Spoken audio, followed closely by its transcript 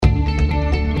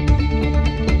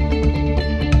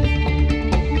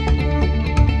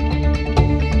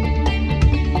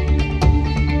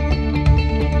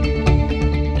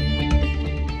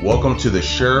to the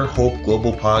Share Hope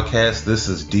Global Podcast. This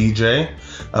is DJ.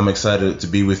 I'm excited to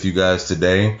be with you guys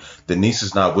today. Denise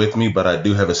is not with me, but I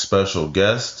do have a special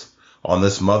guest on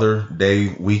this Mother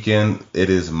Day weekend. It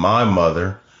is my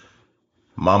mother,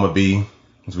 Mama B,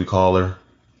 as we call her,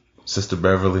 Sister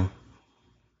Beverly,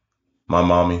 my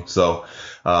mommy. So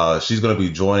she's going to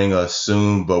be joining us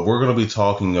soon, but we're going to be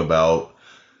talking about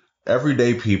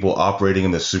everyday people operating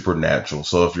in the supernatural.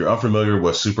 So if you're unfamiliar with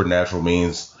what supernatural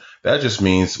means, that just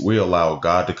means we allow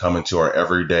God to come into our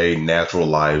everyday natural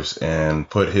lives and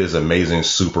put his amazing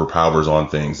superpowers on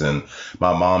things. And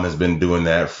my mom has been doing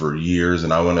that for years.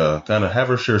 And I want to kind of have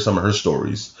her share some of her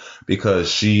stories because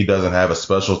she doesn't have a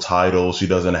special title. She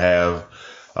doesn't have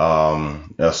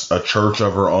a church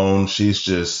of her own. She's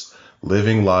just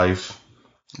living life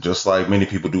just like many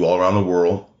people do all around the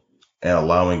world and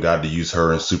allowing God to use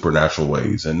her in supernatural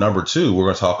ways. And number two, we're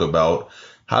going to talk about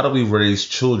how do we raise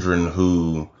children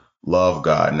who love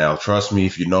God. Now, trust me,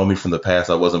 if you know me from the past,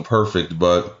 I wasn't perfect,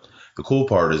 but the cool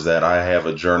part is that I have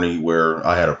a journey where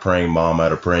I had a praying mom, I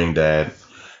had a praying dad,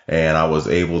 and I was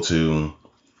able to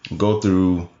go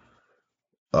through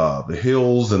the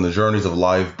hills and the journeys of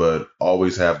life, but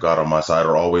always have God on my side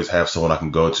or always have someone I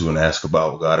can go to and ask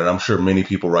about God. And I'm sure many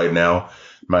people right now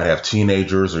might have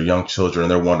teenagers or young children, and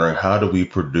they're wondering, how do we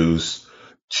produce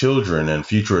children and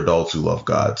future adults who love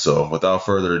God? So without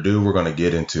further ado, we're going to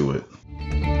get into it.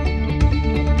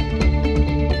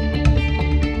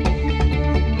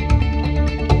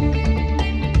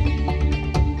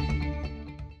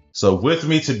 So with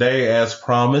me today, as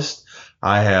promised,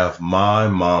 I have my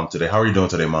mom today. How are you doing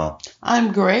today, Mom?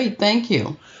 I'm great. Thank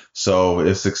you. So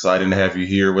it's exciting to have you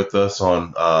here with us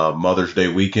on Mother's Day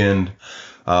weekend.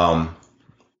 And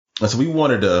so we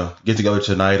wanted to get together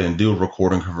tonight and do a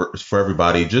recording for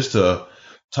everybody just to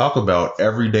talk about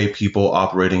everyday people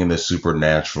operating in the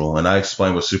supernatural. And I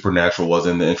explained what supernatural was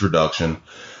in the introduction.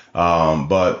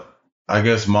 But I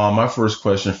guess, Mom, my first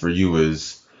question for you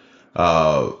is,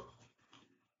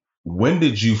 when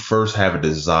did you first have a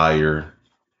desire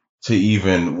to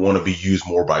even want to be used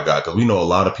more by God? Because we know a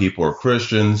lot of people are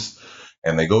Christians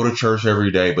and they go to church every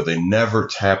day, but they never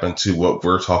tap into what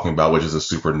we're talking about, which is the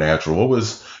supernatural. What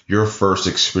was your first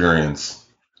experience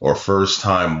or first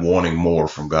time wanting more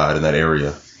from God in that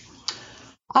area?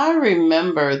 I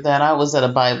remember that I was at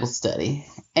a Bible study,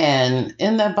 and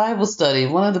in that Bible study,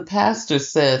 one of the pastors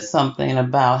said something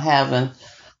about having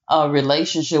a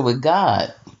relationship with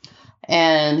God.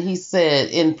 And he said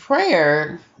in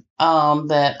prayer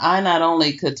that I not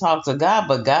only could talk to God,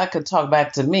 but God could talk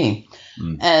back to me.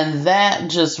 And that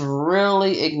just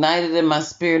really ignited in my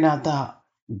spirit. And I thought,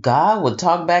 God would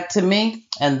talk back to me.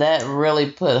 And that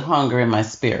really put hunger in my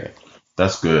spirit.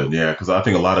 That's good. Yeah, because I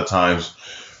think a lot of times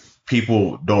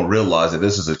people don't realize that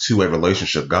this is a two-way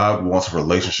relationship. God wants a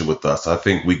relationship with us. I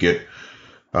think we get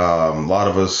a lot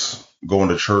of us going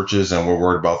to churches and we're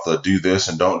worried about the do this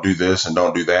and don't do this and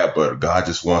don't do that. But God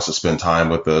just wants to spend time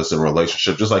with us in a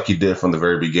relationship, just like he did from the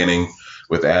very beginning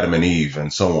with Adam and Eve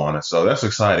and so on. And so that's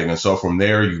exciting. And so from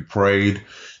there, you prayed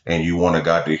and you wanted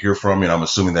God to hear from you. And I'm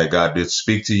assuming that God did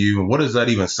speak to you. And what does that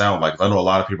even sound like? I know a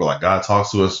lot of people are like, God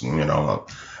talks to us. You know,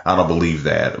 I don't believe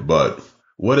that. But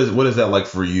what is that like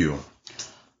for you?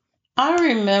 I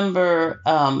remember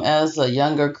as a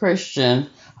younger Christian,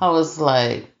 I was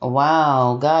like,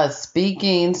 wow, God's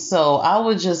speaking. So I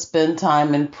would just spend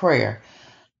time in prayer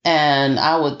and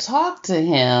I would talk to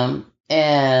him.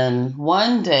 And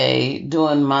one day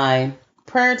during my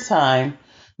prayer time,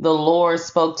 the Lord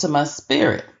spoke to my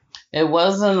spirit. It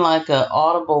wasn't like an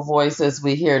audible voice as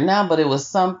we hear now, but it was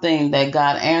something that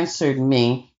God answered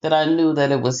me that I knew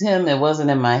that it was him. It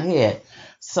wasn't in my head.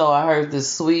 So I heard the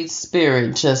sweet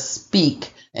spirit just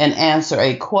speak and answer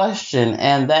a question.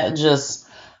 And that just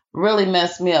really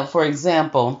messed me up. For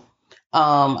example,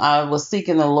 I was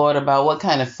seeking the Lord about what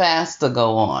kind of fast to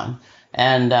go on.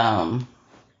 And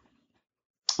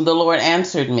the Lord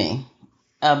answered me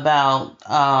about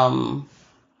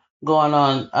going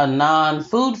on a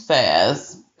non-food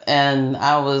fast. And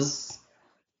I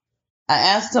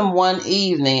asked him one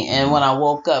evening, and when I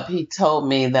woke up, he told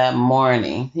me that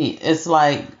morning. It's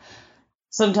like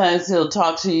sometimes he'll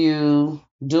talk to you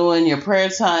during your prayer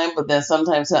time, but then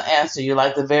sometimes he'll answer you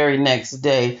like the very next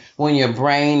day when your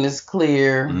brain is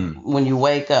clear, when you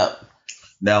wake up.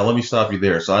 Now, let me stop you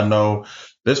there. So I know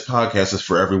this podcast is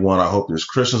for everyone. I hope there's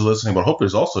Christians listening, but I hope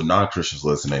there's also non-Christians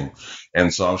listening.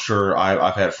 And so I'm sure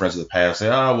I've had friends in the past say,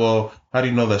 well, how do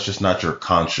you know that's just not your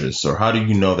conscience? Or how do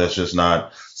you know that's just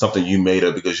not something you made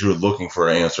up because you're looking for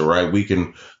an answer, right? We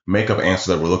can make up answers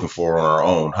that we're looking for on our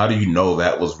own. How do you know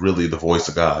that was really the voice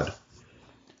of God?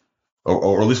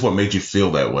 Or at least what made you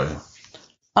feel that way?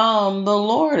 The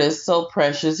Lord is so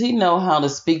precious. He know how to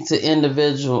speak to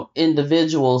individuals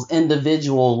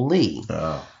individually.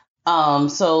 Uh,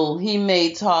 So he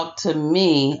may talk to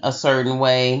me a certain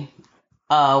way,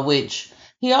 which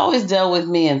he always dealt with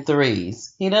me in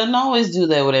threes. He doesn't always do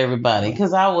that with everybody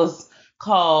because I was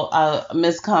called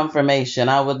misconfirmation.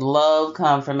 I would love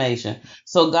confirmation.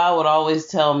 So God would always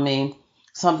tell me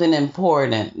something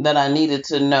important that I needed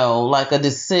to know, like a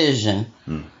decision.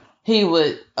 hmm. He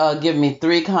would give me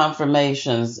three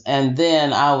confirmations, and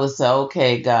then I would say,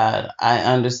 okay, God, I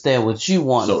understand what you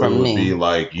want So it from would be me.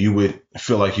 like you would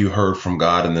feel like you heard from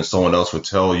God, and then someone else would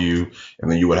tell you,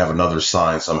 and then you would have another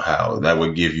sign somehow that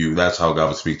would give you. That's how God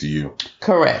would speak to you.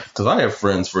 Correct. Because I have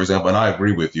friends, for example, and I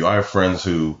agree with you. I have friends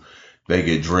who they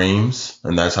get dreams,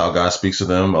 and that's how God speaks to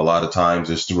them. A lot of times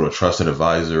it's through a trusted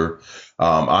advisor.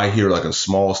 I hear like a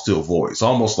small, still voice,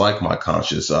 almost like my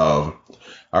conscious.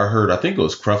 I heard, I think it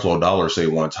was Creflo Dollar say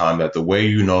one time that the way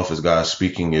you know if it's God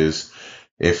speaking is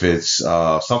if it's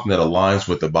something that aligns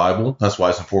with the Bible. That's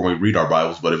why it's important we read our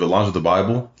Bibles. But if it aligns with the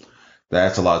Bible,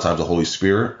 that's a lot of times the Holy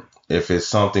Spirit. If it's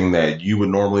something that you would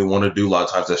normally want to do, a lot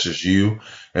of times that's just you.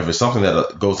 If it's something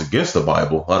that goes against the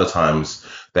Bible, a lot of times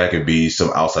that could be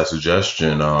some outside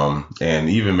suggestion, and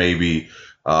even maybe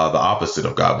the opposite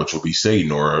of God, which will be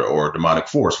Satan or demonic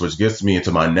force, which gets me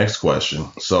into my next question.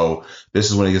 So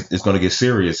this is when it's going to get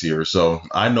serious here. So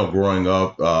I know growing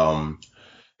up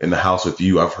in the house with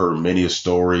you, I've heard many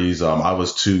stories. I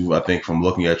was too, I think, from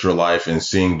looking at your life and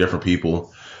seeing different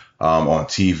people on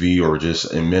TV or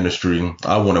just in ministry.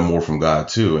 I wanted more from God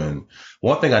too. And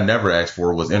one thing I never asked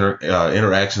for was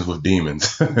interactions with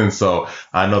demons. And so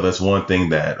I know that's one thing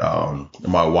that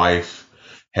my wife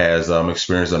has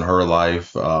experienced in her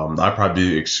life. I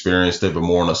probably experienced it, but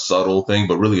more on a subtle thing,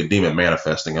 but really a demon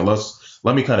manifesting. And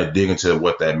let me kind of dig into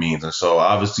what that means. And so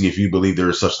obviously, if you believe there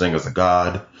is such thing as a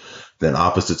God, then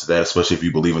opposite to that, especially if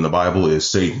you believe in the Bible, is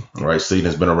Satan, right? Satan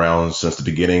has been around since the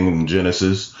beginning in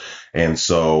Genesis. And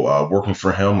so working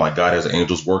for him, like God has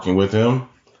angels working with him,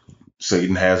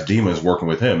 Satan has demons working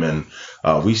with him. And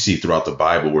we see throughout the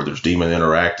Bible where there's demon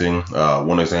interacting.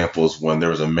 One example is when there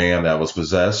was a man that was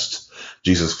possessed.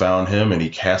 Jesus found him and he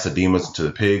cast the demons into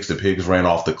the pigs. The pigs ran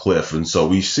off the cliff. And so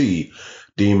we see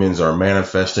demons are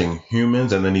manifesting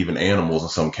humans and then even animals in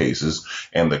some cases.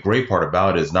 And the great part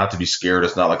about it is not to be scared.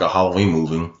 It's not like a Halloween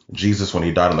movie. Jesus, when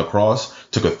he died on the cross,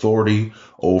 took authority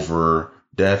over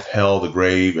death, hell, the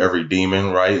grave, every demon,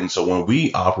 right? And so when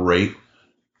we operate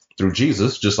through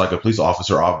Jesus, just like a police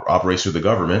officer operates through the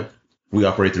government, we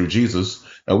operate through Jesus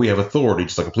and we have authority,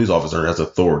 just like a police officer has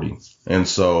authority. And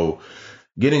so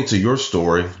getting to your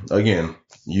story again,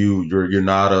 you're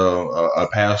not a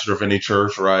pastor of any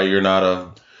church, right? You're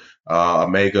not a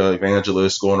mega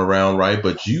evangelist going around, right?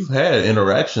 But you've had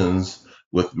interactions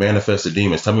with manifested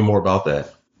demons. Tell me more about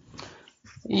that.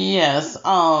 Yes.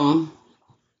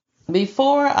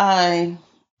 Before I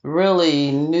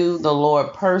really knew the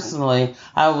Lord personally,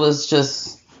 I was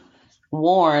just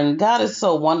warned. God is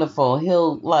so wonderful.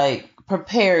 He'll like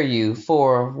prepare you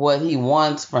for what he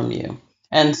wants from you.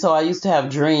 And so I used to have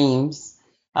dreams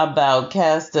about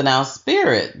casting out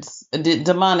spirits,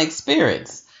 demonic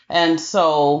spirits. And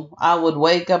so I would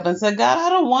wake up and say, God, I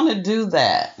don't want to do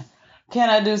that. Can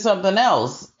I do something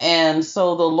else? And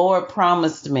so the Lord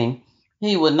promised me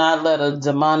he would not let a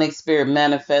demonic spirit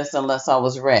manifest unless I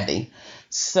was ready.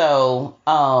 So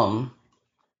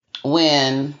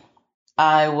when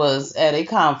I was at a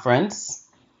conference,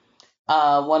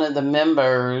 one of the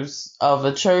members of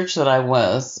a church that I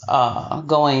was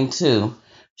going to,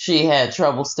 she had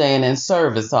trouble staying in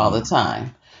service all the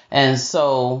time. And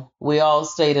so we all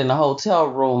stayed in a hotel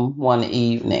room one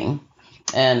evening.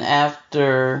 And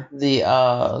after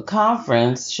the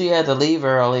conference, she had to leave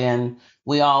early, and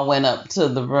we all went up to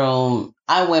the room.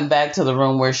 I went back to the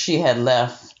room where she had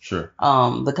left Sure.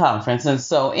 the conference. And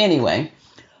so, anyway,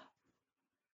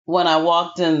 when I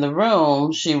walked in the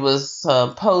room, she was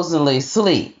supposedly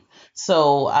asleep.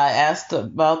 So I asked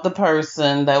about the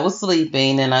person that was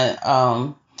sleeping, and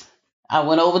I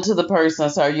went over to the person. I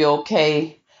said, "Are you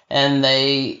okay?" And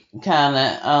they kind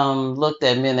of looked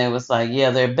at me and they was like, "Yeah,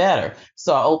 they're better."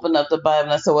 So I opened up the Bible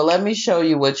and I said, "Well, let me show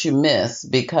you what you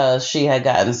missed," because she had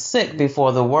gotten sick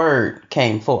before the word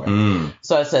came forth. Mm.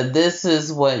 So I said, "This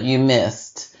is what you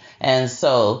missed." And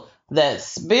so that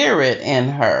spirit in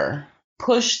her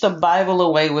pushed the Bible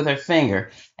away with her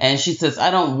finger. And she says,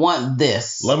 "I don't want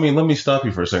this." Let me stop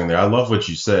you for a second there. I love what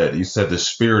you said. You said the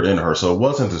spirit in her, so it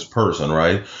wasn't this person,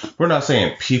 right? We're not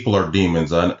saying people are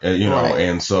demons, you know. Right.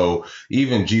 And so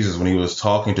even Jesus, when he was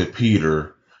talking to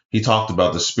Peter, he talked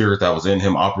about the spirit that was in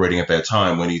him operating at that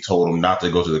time when he told him not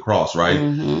to go to the cross, right?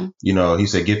 Mm-hmm. He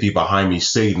said, "Get thee behind me,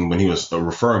 Satan," when he was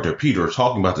referring to Peter,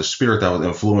 talking about the spirit that was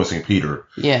influencing Peter.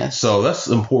 Yes. So that's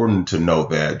important to know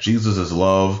that Jesus is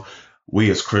love. We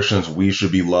as Christians, we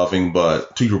should be loving.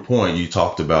 But to your point, you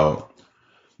talked about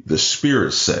the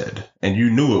spirit said, and you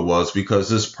knew it was because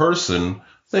this person,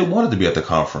 they wanted to be at the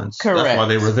conference. Correct. That's why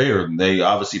they were there. They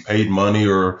obviously paid money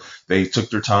or they took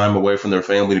their time away from their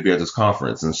family to be at this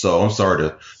conference. And so I'm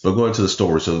sorry but go into the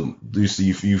story. So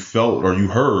you felt or you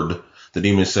heard the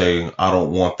demon say, "I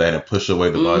don't want that," and push away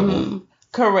the Bible.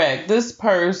 Correct. This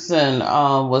person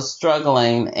was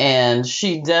struggling, and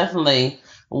she definitely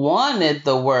wanted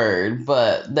the word,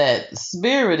 but that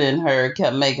spirit in her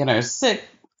kept making her sick,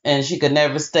 and she could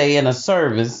never stay in a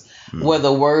service where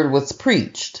the word was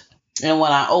preached. And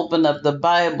when I opened up the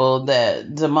Bible,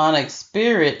 that demonic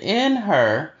spirit in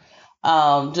her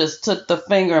just took the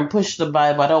finger and pushed the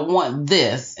Bible. I don't want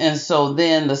this. And so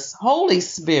then the Holy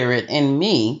Spirit in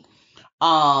me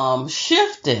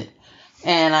shifted.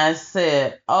 And I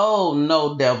said, "Oh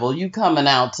no, devil, you coming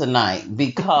out tonight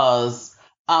because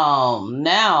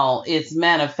now it's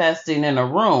manifesting in a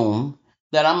room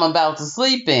that I'm about to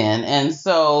sleep in." And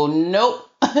so, nope.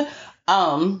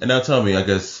 And now tell me, I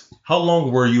guess, how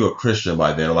long were you a Christian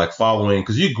by then? Like following,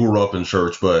 because you grew up in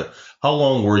church, but how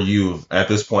long were you at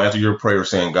this point after your prayer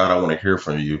saying, "God, I want to hear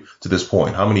from you," to this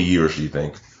point? How many years do you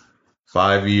think?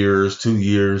 5 years, 2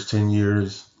 years, 10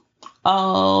 years?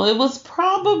 Oh, it was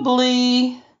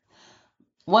probably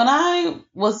when I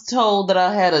was told that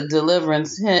I had a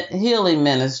deliverance healing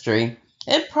ministry.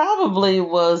 It probably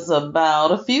was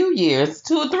about a few years,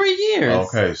 2 or 3 years.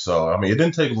 Okay, so I mean, it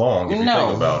didn't take long if you No.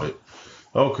 think about it.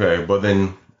 Okay, but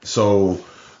then so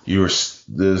you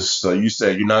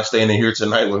said you're not staying in here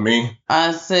tonight with me.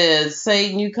 I said,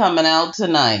 "Satan, you coming out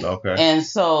tonight." Okay. And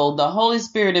so the Holy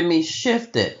Spirit in me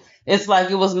shifted. It's like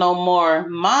it was no more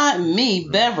me,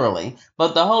 Beverly,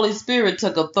 but the Holy Spirit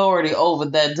took authority over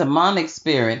that demonic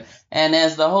spirit. And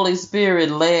as the Holy Spirit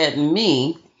led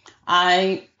me,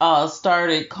 I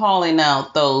started calling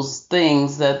out those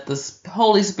things that the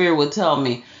Holy Spirit would tell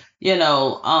me.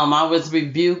 I was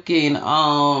rebuking,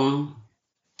 oh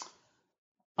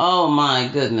my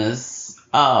goodness.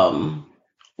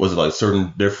 Was it like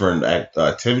certain different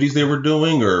activities they were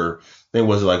doing, or then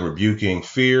was it like rebuking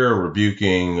fear, or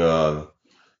rebuking?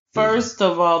 First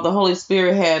of all, the Holy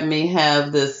Spirit had me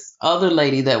have this other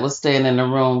lady that was staying in the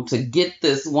room to get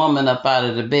this woman up out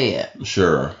of the bed.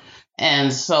 Sure.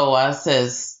 And so I said,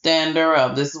 "Stand her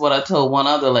up." This is what I told one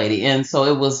other lady. And so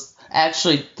it was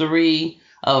actually 3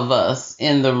 of us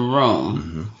in the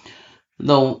room. Mm-hmm.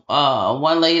 The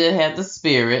one lady that had the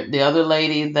spirit, the other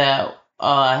lady that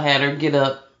I had her get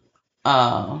up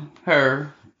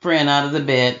her friend out of the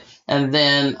bed, and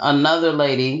then another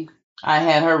lady, I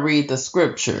had her read the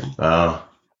scripture.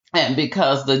 And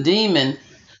because the demon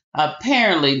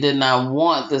apparently did not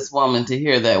want this woman to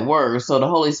hear that word, so the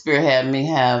Holy Spirit had me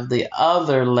have the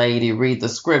other lady read the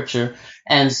scripture.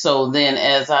 And so then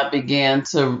as I began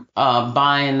to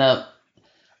bind up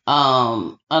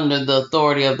under the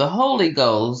authority of the Holy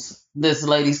Ghost, this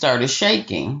lady started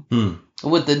shaking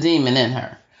with the demon in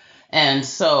her. And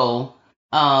so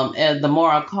and the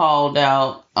more I called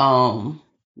out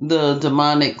the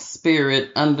demonic spirit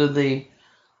under the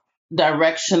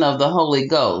direction of the Holy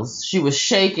Ghost, she was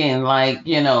shaking like,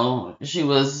 she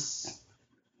was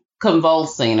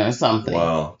convulsing or something.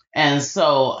 Wow. And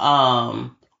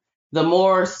so the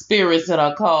more spirits that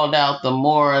I called out, the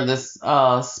more this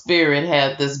spirit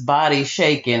had this body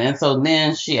shaking. And so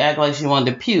then she acted like she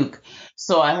wanted to puke.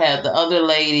 So I had the other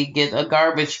lady get a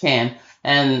garbage can.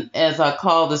 And as I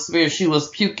called the spirit, she was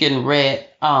puking red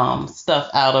stuff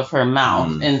out of her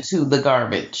mouth into the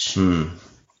garbage.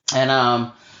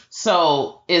 And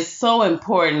so it's so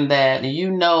important that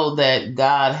you know that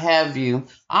God have you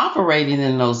operating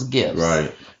in those gifts.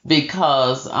 Right.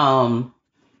 Because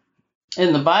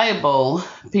in the Bible,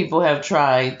 people have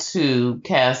tried to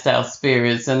cast out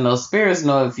spirits, and those spirits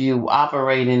know if you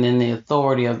operating in the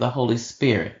authority of the Holy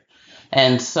Spirit.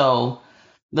 And so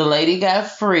the lady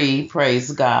got free,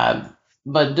 praise God.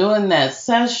 But during that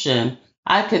session,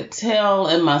 I could tell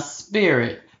in my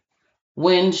spirit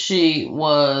when she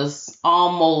was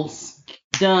almost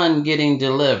done getting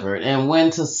delivered and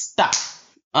when to stop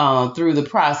through the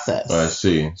process. I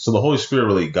see. So the Holy Spirit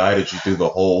really guided you through the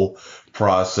whole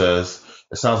process.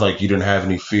 It sounds like you didn't have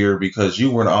any fear because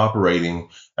you weren't operating.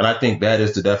 And I think that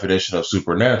is the definition of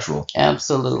supernatural.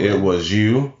 Absolutely. It was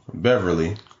you,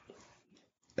 Beverly,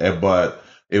 but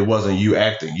it wasn't you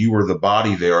acting. You were the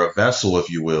body there, a vessel, if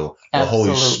you will. The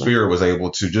Absolutely. Holy Spirit was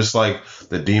able to, just like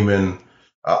the demon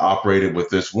operated with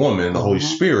this woman, the Holy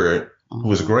Spirit,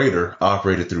 who is greater,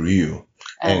 operated through you.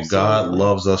 And God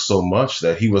loves us so much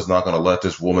that he was not going to let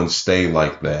this woman stay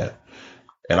like that.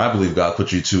 And I believe God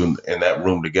put you two in that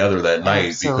room together that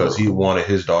night because he wanted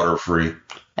his daughter free.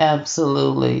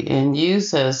 Absolutely. And you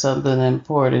said something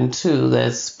important too,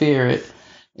 that spirit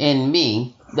in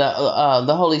me,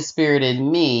 the Holy Spirit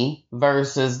in me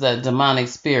versus that demonic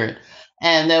spirit.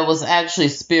 And there was actually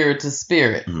spirit to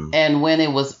spirit. And when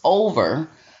it was over,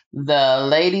 the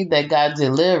lady that got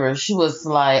delivered, she was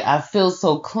like, I feel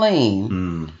so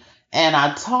clean. And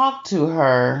I talked to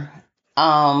her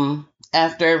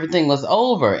after everything was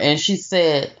over, and she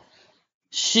said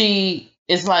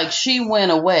it's like she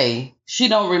went away. She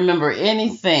don't remember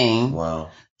anything.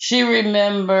 Wow. She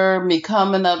remembered me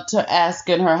coming up to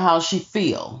asking her how she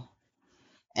feel.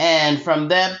 And from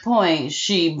that point,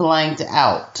 she blanked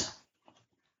out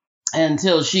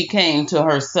until she came to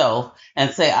herself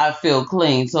and say, I feel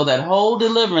clean. So that whole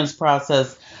deliverance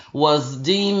process was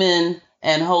demon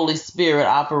and Holy Spirit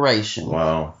operation.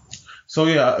 Wow. So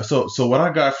yeah, so what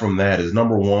I got from that is,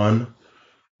 number one,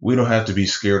 we don't have to be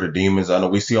scared of demons. I know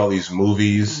we see all these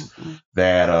movies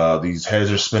that these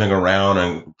heads are spinning around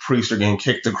and priests are getting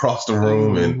kicked across the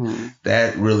room, and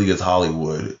that really is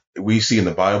Hollywood. We see in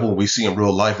the Bible, we see in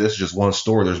real life. This is just one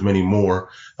story. There's many more.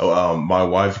 My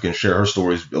wife can share her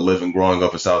stories, living, growing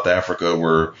up in South Africa,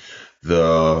 where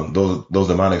those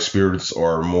demonic spirits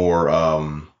are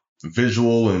more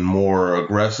visual and more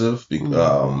aggressive.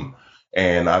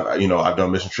 And I've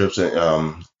done mission trips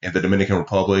in the Dominican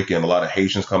Republic, and a lot of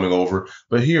Haitians coming over.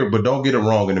 But don't get it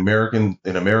wrong. In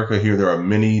America here, there are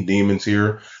many demons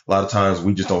here. A lot of times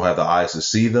we just don't have the eyes to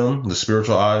see them, the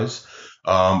spiritual eyes.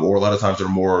 Or a lot of times they're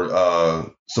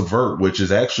more subvert, which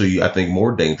is actually, I think,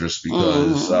 more dangerous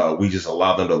because we just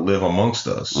allow them to live amongst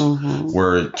us.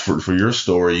 Where for your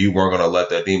story, you weren't going to let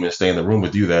that demon stay in the room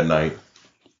with you that night.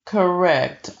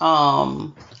 Correct.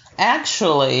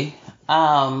 Actually,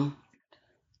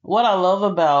 what I love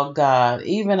about God,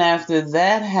 even after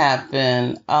that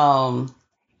happened, I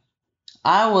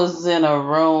was in a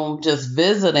room just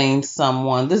visiting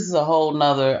someone. This is a whole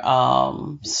nother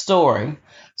story.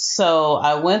 So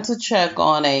I went to check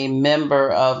on a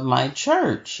member of my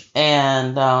church,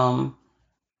 and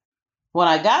when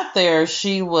I got there,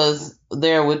 she was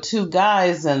there with two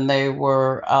guys, and they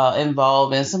were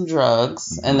involved in some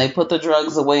drugs, and they put the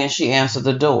drugs away, and she answered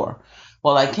the door.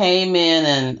 Well, I came in,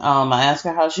 and I asked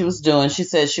her how she was doing. She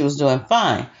said she was doing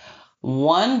fine.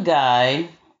 One guy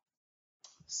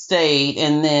stayed,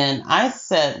 and then I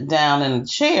sat down in a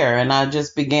chair, and I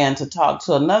just began to talk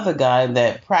to another guy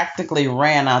that practically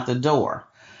ran out the door.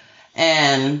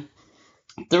 And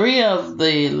three of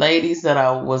the ladies that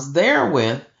I was there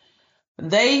with,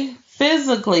 they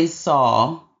physically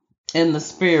saw in the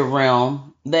spirit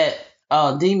realm that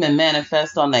demon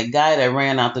manifest on that guy that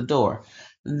ran out the door.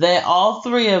 All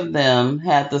three of them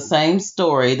had the same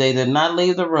story. They did not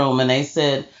leave the room, and they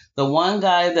said the one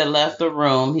guy that left the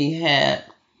room, he had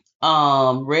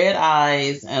red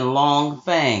eyes and long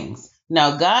fangs.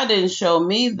 Now, God didn't show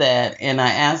me that, and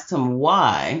I asked him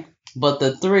why, but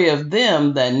the three of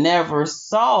them that never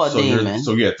saw a demon.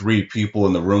 So you had three people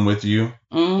in the room with you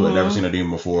who had never seen a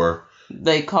demon before.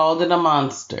 They called it a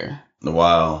monster.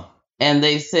 Wow. And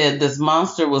they said this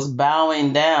monster was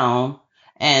bowing down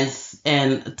and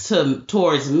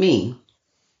towards me.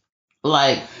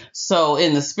 So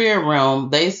in the spirit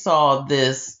realm, they saw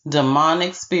this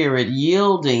demonic spirit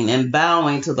yielding and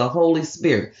bowing to the Holy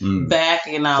Spirit,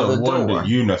 backing out the door. So it wasn't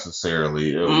you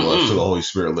necessarily, it was to the Holy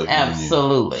Spirit living in you.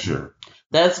 Absolutely. Sure.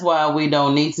 That's why we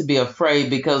don't need to be afraid,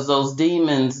 because those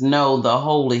demons know the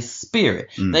Holy Spirit.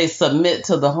 They submit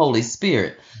to the Holy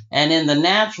Spirit. And in the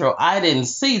natural, I didn't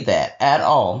see that at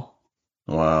all.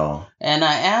 Wow. And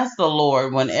I asked the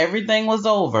Lord when everything was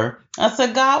over, I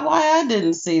said, God, why I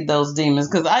didn't see those demons?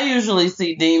 Because I usually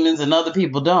see demons and other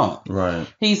people don't. Right.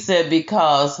 He said,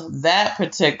 because that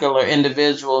particular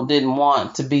individual didn't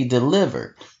want to be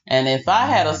delivered. And if I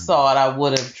had saw it, I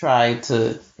would have tried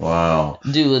to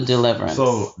do a deliverance.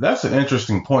 So that's an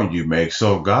interesting point you make.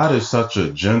 So God is such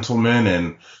a gentleman,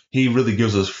 and he really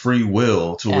gives us free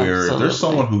will to where if there's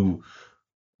someone who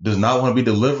does not want to be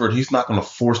delivered, he's not going to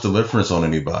force deliverance on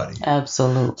anybody.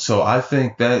 Absolutely. So I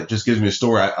think that just gives me a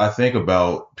story. I think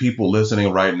about people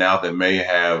listening right now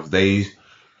that they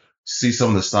see some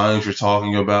of the signs you're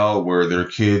talking about where their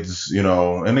kids,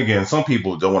 and again, some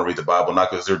people don't want to read the Bible, not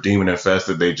because they're demon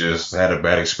infested. They just had a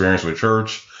bad experience with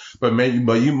church. But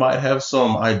you might have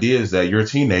some ideas that your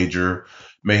teenager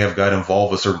may have got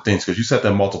involved with certain things, because you said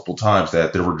that multiple times,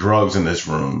 that there were drugs in this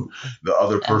room. The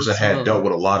other person had dealt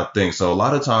with a lot of things. So a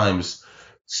lot of times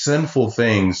sinful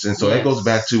things. And so that goes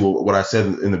back Yes. to what I said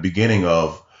in the beginning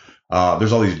of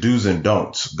there's all these do's and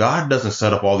don'ts. God doesn't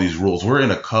set up all these rules. We're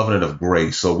in a covenant of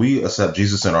grace. So we accept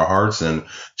Jesus in our hearts, and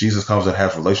Jesus comes and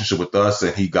has a relationship with us,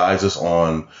 and he guides us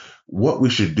on what we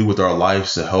should do with our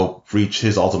lives to help reach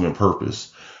his ultimate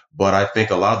purpose. But I think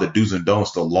a lot of the do's and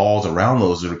don'ts, the laws around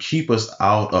those, are to keep us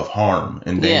out of harm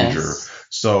and danger. Yes.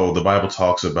 So the Bible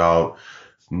talks about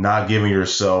not giving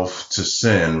yourself to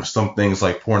sin, some things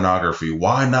like pornography.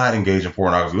 Why not engage in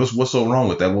pornography? What's so wrong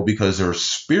with that? Well, because there are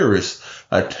spirits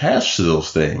attached to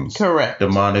those things, Correct.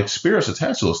 demonic spirits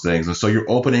attached to those things. And so you're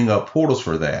opening up portals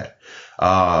for that.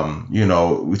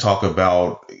 We talk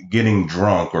about getting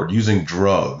drunk or using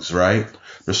drugs, right?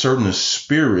 There's certain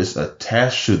spirits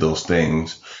attached to those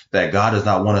things that God does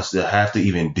not want us to have to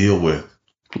even deal with.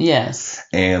 Yes.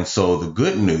 And so the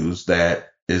good news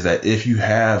is that if you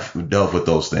have dealt with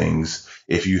those things,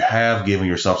 if you have given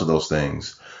yourself to those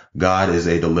things, God is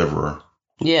a deliverer.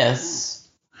 Yes.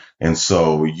 And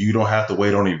so you don't have to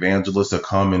wait on evangelists to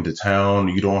come into town.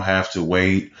 You don't have to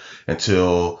wait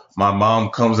until my mom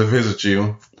comes to visit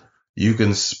you. You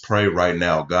can pray right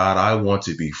now. God, I want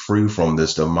to be free from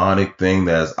this demonic thing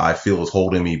that I feel is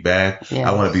holding me back. Yes.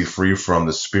 I want to be free from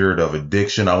the spirit of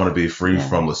addiction. I want to be free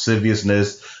from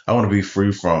lasciviousness. I want to be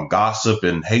free from gossip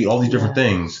and hate, all these different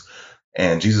things.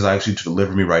 And Jesus asks you to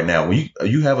deliver me right now. When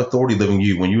you have authority living in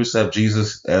you, when you accept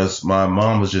Jesus, as my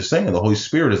mom was just saying, the Holy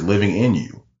Spirit is living in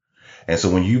you. And so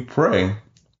when you pray,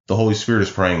 the Holy Spirit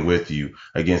is praying with you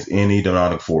against any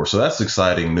demonic force. So that's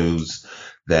exciting news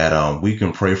that we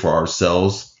can pray for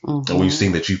ourselves. Mm-hmm. And we've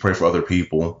seen that you pray for other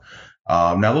people.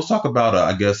 Now let's talk about,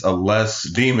 a less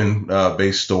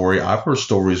demon-based story. I've heard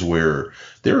stories where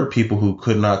there are people who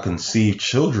could not conceive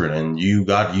children, and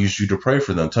God used you to pray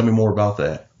for them. Tell me more about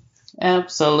that.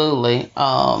 Absolutely.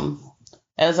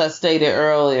 As I stated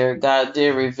earlier, God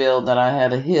did reveal that I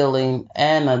had a healing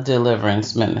and a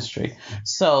deliverance ministry.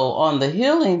 So on the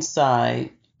healing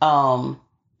side, I've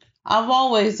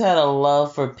always had a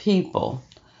love for people.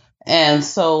 And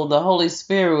so the Holy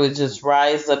Spirit would just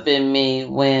rise up in me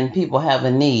when people have a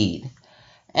need.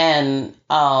 And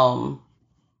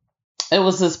it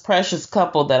was this precious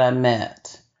couple that I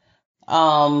met.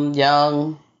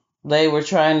 Young, they were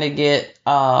trying to get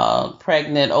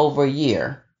pregnant over a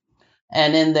year.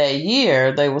 And in that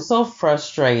year, they were so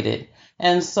frustrated.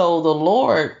 And so the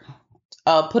Lord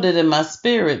put it in my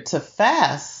spirit to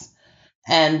fast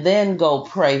and then go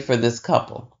pray for this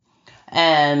couple.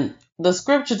 And the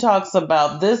scripture talks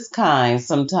about this kind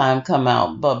sometime come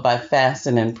out, but by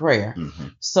fasting and prayer. Mm-hmm.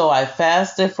 So I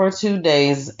fasted for 2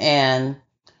 days, and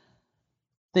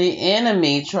the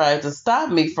enemy tried to stop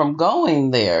me from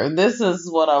going there. This is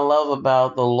what I love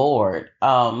about the Lord.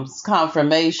 It's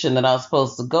confirmation that I was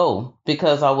supposed to go,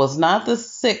 because I was not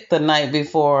sick the night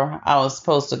before I was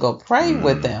supposed to go pray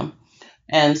with them.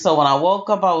 And so when I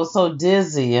woke up, I was so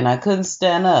dizzy and I couldn't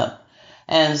stand up.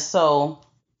 And so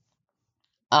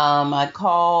I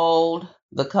called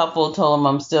the couple, told them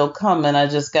I'm still coming. I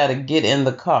just got to get in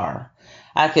the car.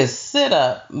 I could sit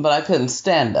up, but I couldn't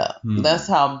stand up. That's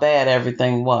how bad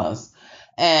everything was.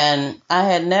 And I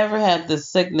had never had this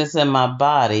sickness in my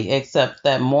body except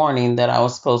that morning that I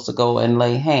was supposed to go and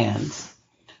lay hands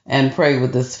and pray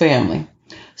with this family.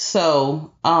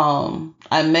 So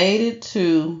I made it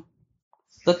to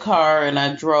the car and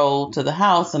I drove to the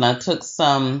house and I took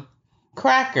some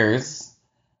crackers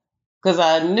because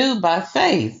I knew by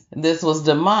faith this was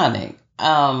demonic.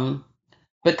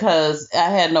 Because I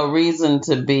had no reason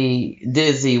to be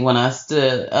dizzy when I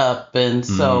stood up. And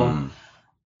so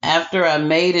after I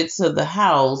made it to the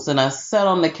house and I sat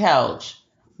on the couch,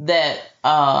 that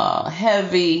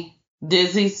heavy,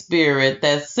 dizzy spirit,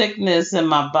 that sickness in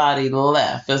my body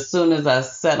left as soon as I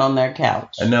sat on their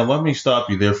couch. And now let me stop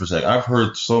you there for a second. I've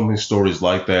heard so many stories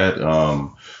like that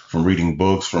from reading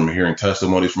books, from hearing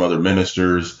testimonies from other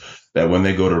ministers, that when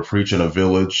they go to preach in a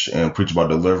village and preach about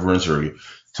deliverance or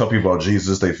tell people about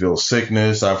Jesus, they feel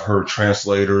sickness. I've heard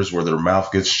translators where their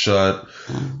mouth gets shut.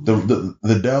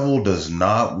 The devil does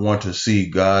not want to see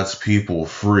God's people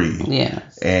free.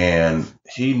 Yes. And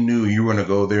he knew you were going to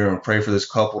go there and pray for this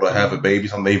couple to have a baby,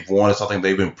 something they've wanted, something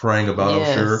they've been praying about,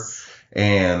 I'm sure.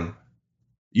 And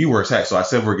you were attacked. So I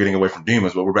said we're getting away from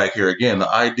demons, but we're back here again. The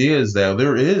idea is that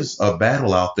there is a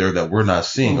battle out there that we're not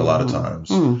seeing a lot of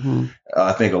times.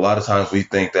 I think a lot of times we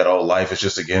think that, oh, life is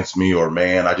just against me, or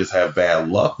man, I just have bad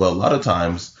luck. But a lot of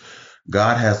times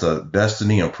God has a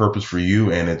destiny and purpose for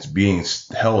you, and it's being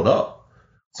held up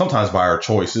sometimes by our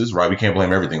choices, right? We can't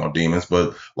blame everything on demons, but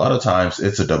a lot of times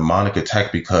it's a demonic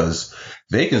attack because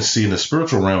they can see in the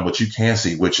spiritual realm what you can't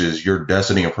see, which is your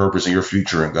destiny and purpose and your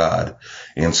future in God.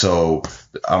 And so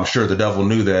I'm sure the devil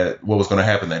knew that what was going to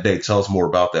happen that day. Tell us more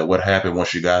about that. What happened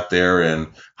once you got there, and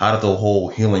how did the whole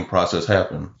healing process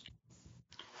happen?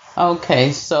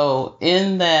 Okay, so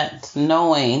in that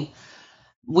knowing,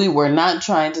 we were not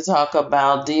trying to talk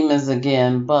about demons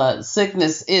again, but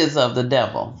sickness is of the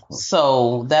devil.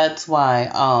 So that's why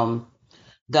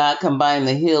God combined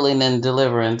the healing and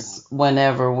deliverance.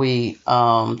 Whenever we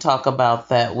talk about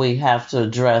that, we have to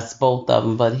address both of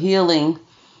them. But healing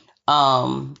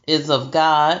is of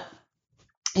God.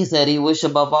 He said he wished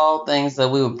above all things that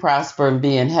we would prosper and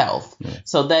be in health. Yeah.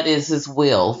 So that is his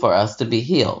will for us to be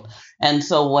healed. And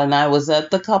so when I was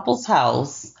at the couple's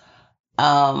house,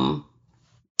 I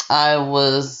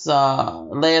was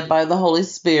led by the Holy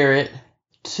Spirit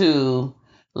to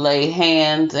lay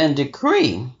hands and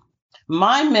decree.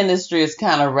 My ministry is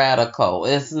kind of radical.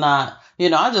 It's not,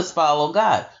 I just follow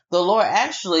God. The Lord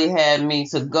actually had me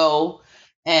to go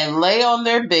and lay on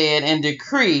their bed and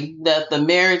decree that the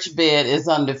marriage bed is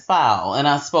undefiled. And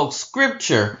I spoke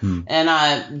scripture and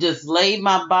I just laid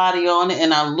my body on it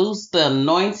and I loosed the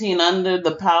anointing under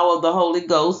the power of the Holy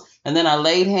Ghost. And then I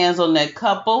laid hands on that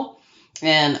couple,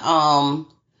 and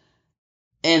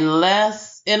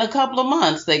in a couple of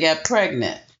months they got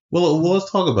pregnant. Well, let's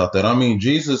talk about that. I mean,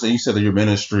 Jesus, and you said that your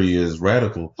ministry is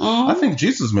radical. I think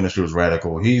Jesus' ministry was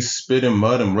radical. He spit in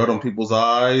mud and rubbed on people's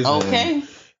eyes. Okay. And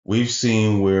we've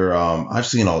seen where I've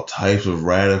seen all types of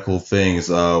radical things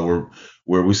where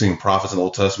we've seen prophets in the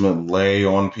Old Testament lay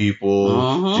on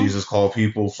people. Jesus called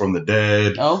people from the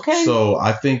dead. Okay. So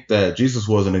I think that Jesus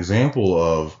was an example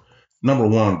of, number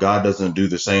one, God doesn't do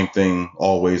the same thing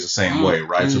always the same way,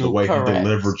 right? So the way Correct. he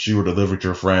delivered you or delivered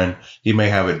your friend, he may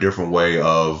have a different way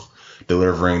of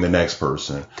delivering the next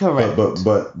person. Correct.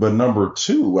 But number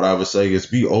two, what I would say is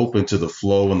be open to the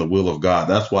flow and the will of God.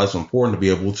 That's why it's important to be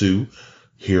able to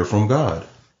hear from God.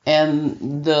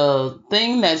 And the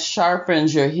thing that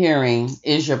sharpens your hearing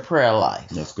is your prayer life.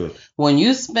 That's good. When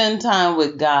you spend time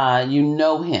with God, you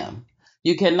know him.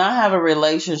 You cannot have a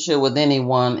relationship with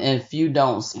anyone if you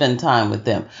don't spend time with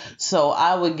them. So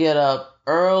I would get up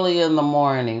early in the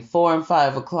morning, 4 and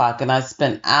 5 o'clock, and I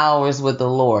spent hours with the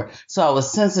Lord. So I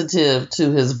was sensitive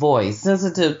to his voice,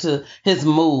 sensitive to his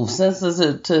move,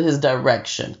 sensitive to his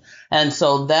direction. And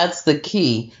so that's the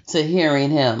key to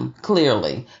hearing him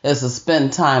clearly, is to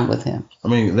spend time with him. I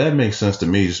mean, that makes sense to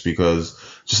me just because,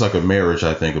 just like a marriage,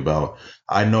 I think about.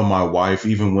 I know my wife,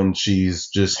 even when she's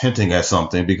just hinting at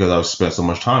something, because I've spent so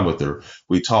much time with her.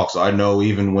 We talk. So I know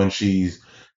even when she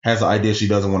has an idea she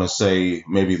doesn't want to say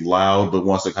maybe loud, but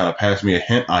wants to kind of pass me a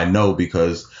hint, I know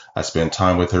because I spent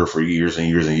time with her for years and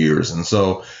years and years. And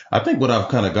so I think what I've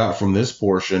kind of got from this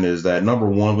portion is that, number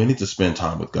one, we need to spend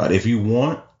time with God. If you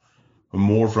want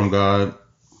more from God,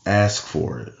 ask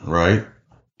for it, right?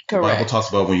 Correct. The Bible talks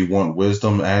about when you want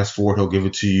wisdom, ask for it. He'll give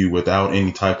it to you without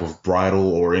any type of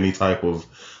bridle or any type of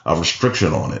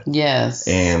restriction on it. Yes.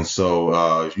 And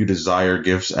so if you desire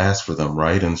gifts, ask for them,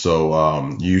 right? And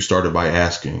so you started by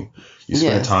asking. You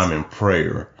spent time in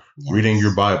prayer, reading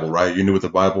your Bible, right? You knew what the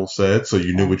Bible said, so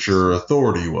you knew what your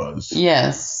authority was.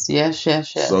 Yes.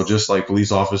 So just like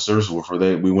police officers,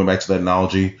 we went back to that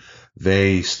analogy,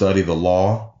 they study the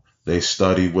law. They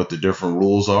study what the different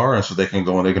rules are, and so they can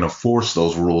go and they can enforce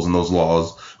those rules and those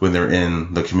laws when they're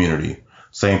in the community.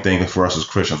 Same thing for us as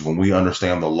Christians. When we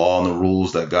understand the law and the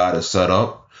rules that God has set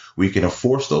up, we can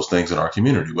enforce those things in our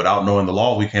community. Without knowing the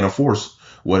law, we can't enforce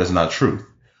what is not true.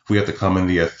 We have to come in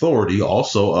the authority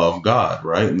also of God,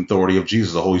 right? And the authority of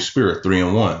Jesus, the Holy Spirit, 3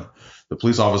 in 1. The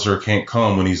police officer can't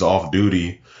come when he's off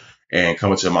duty and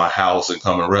come into my house and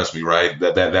come and arrest me, right?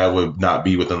 That would not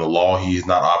be within the law. He's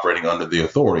not operating under the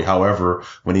authority. However,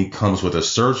 when he comes with a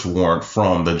search warrant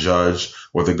from the judge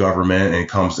or the government and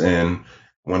comes in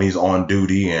when he's on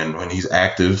duty and when he's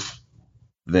active,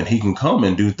 then he can come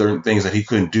and do certain things that he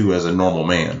couldn't do as a normal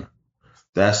man.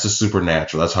 That's the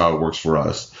supernatural. That's how it works for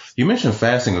us. You mentioned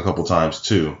fasting a couple times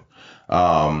too.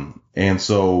 And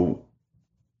so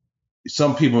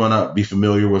some people might not be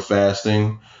familiar with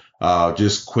fasting.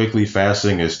 Just quickly,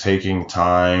 fasting is taking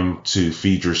time to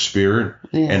feed your spirit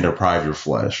and deprive your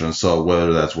flesh. And so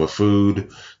whether that's with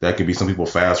food, that could be some people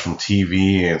fast from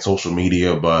TV and social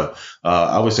media. But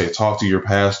I would say talk to your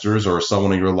pastors or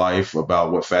someone in your life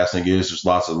about what fasting is. There's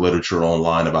lots of literature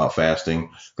online about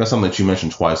fasting. That's something that you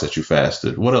mentioned twice that you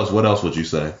fasted. What else would you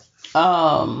say?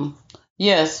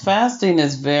 Yes, fasting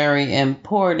is very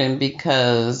important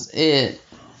because it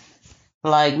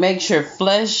Like makes your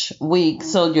flesh weak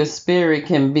so your spirit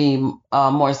can be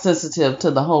more sensitive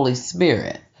to the Holy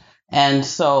Spirit. And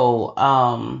so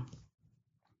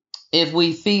if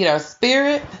we feed our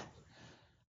spirit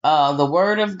the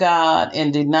word of God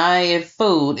and deny it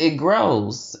food, it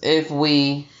grows. If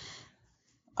we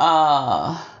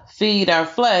feed our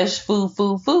flesh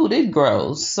food, it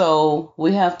grows. So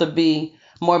we have to be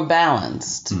more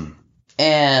balanced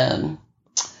and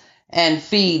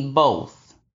feed both.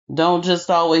 Don't just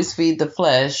always feed the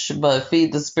flesh, but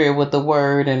feed the spirit with the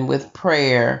word and with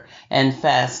prayer and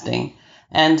fasting.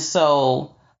 And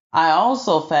so I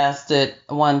also fasted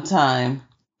one time.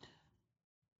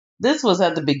 This was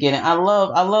at the beginning. I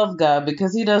love God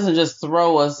because he doesn't just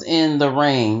throw us in the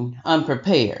ring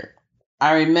unprepared.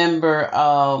 I remember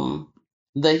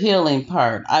the healing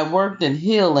part. I worked in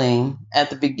healing at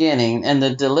the beginning and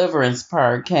the deliverance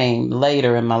part came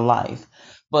later in my life.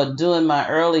 But during my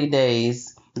early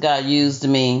days, God used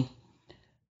me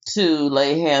to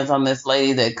lay hands on this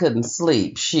lady that couldn't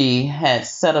sleep. She had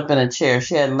sat up in a chair.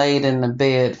 She had laid in the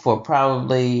bed for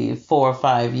probably 4 or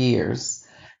 5 years.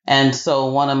 And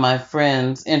so one of my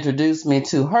friends introduced me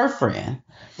to her friend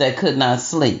that could not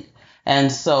sleep.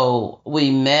 And so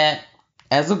we met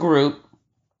as a group,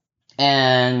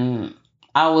 and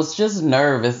I was just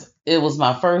nervous. It was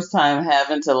my first time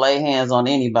having to lay hands on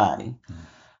anybody.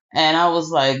 And I was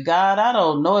like, God, I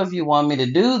don't know if you want me to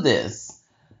do this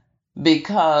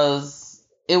because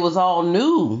it was all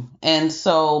new. And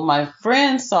so my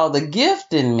friend saw the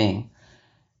gift in me.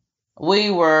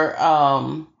 We were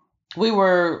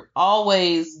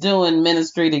always doing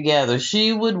ministry together.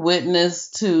 She would witness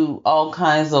to all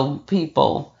kinds of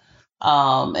people.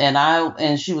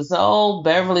 And she was, oh,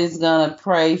 Beverly's gonna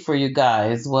pray for you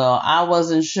guys. Well, I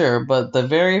wasn't sure, but the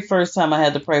very first time I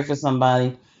had to pray for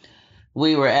somebody,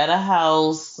 we were at a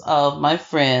house of my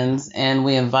friends and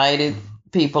we invited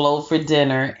people over for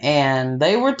dinner, and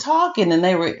they were talking and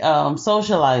they were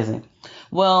socializing.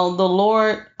 Well, the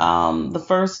Lord, the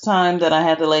first time that I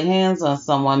had to lay hands on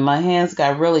someone, my hands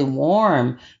got really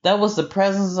warm. That was the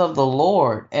presence of the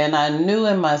Lord. And I knew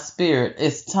in my spirit,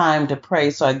 it's time to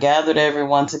pray. So I gathered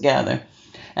everyone together.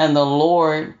 And the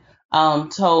Lord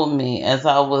told me as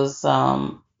I was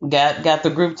got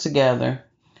the group together,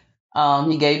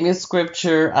 he gave me a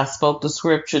scripture. I spoke the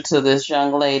scripture to this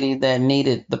young lady that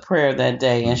needed the prayer that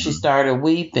day, and she started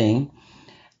weeping.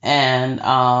 And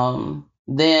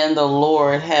then the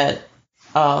Lord had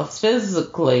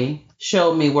physically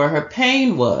showed me where her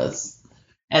pain was.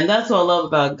 And that's what I love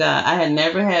about God. I had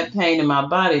never had pain in my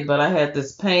body, but I had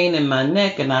this pain in my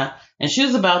neck, and she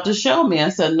was about to show me. I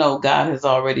said, no, God has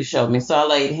already showed me. So I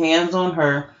laid hands on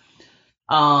her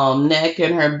neck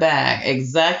and her back,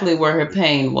 exactly where her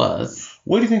pain was.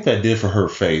 What do you think that did for her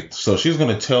faith? So she's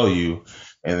going to tell you,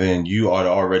 and then you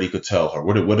already could tell her.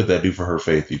 What did that do for her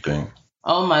faith, you think?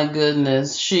 Oh my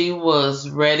goodness. She was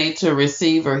ready to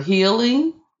receive her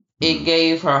healing. It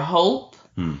gave her hope.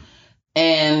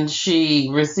 And she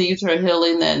received her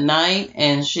healing that night,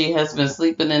 and she has been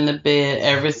sleeping in the bed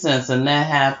ever since. And that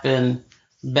happened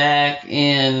back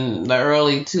in the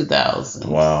early 2000s.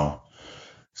 Wow.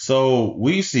 So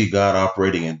we see God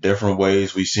operating in different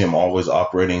ways. We see him always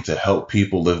operating to help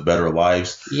people live better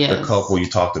lives. Yes. The couple you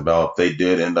talked about, they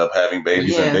did end up having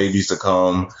babies and babies to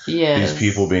come. Yes. These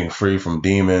people being free from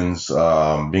demons,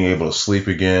 being able to sleep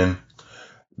again.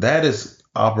 That is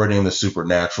operating in the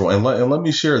supernatural. And let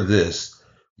me share this.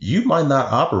 You might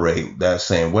not operate that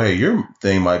same way. Your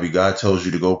thing might be God tells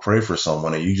you to go pray for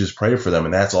someone and you just pray for them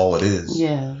and that's all it is.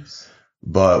 Yes.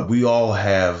 But we all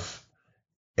have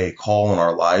a call in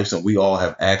our lives and we all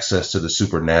have access to the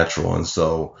supernatural. And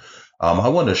so I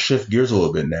want to shift gears a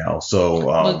little bit now. So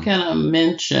what can I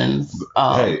mention?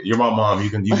 Hey, you're my mom. You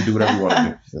can do whatever you want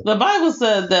to do. The Bible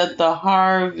said that the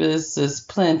harvest is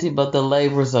plenty, but the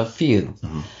laborers are few.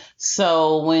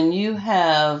 So when you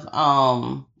have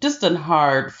just a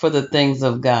heart for the things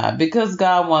of God, because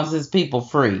God wants his people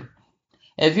free.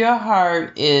 If your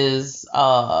heart is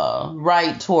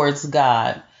right towards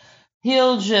God,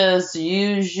 he'll just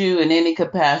use you in any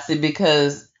capacity,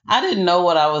 because I didn't know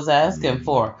what I was asking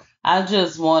for. I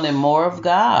just wanted more of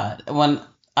God. When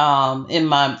in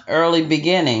my early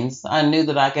beginnings, I knew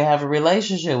that I could have a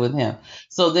relationship with him.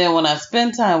 So then when I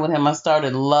spent time with him, I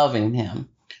started loving him.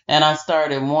 And I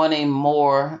started wanting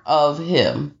more of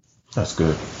him. That's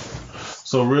good.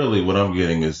 So really what I'm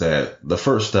getting is that the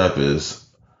first step is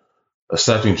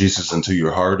accepting Jesus into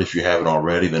your heart if you haven't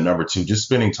already. Then number two, just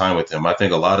spending time with him. I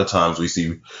think a lot of times we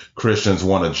see Christians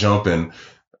want to jump and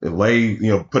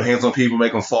put hands on people,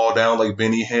 make them fall down like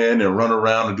Benny Hinn and run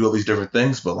around and do all these different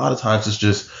things. But a lot of times it's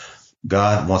just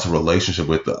God wants a relationship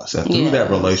with us. And through that Yes.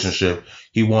 relationship,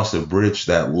 he wants to bridge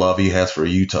that love he has for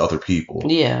you to other people.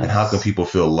 Yes. And how can people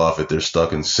feel love if they're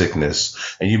stuck in sickness?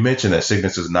 And you mentioned that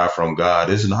sickness is not from God.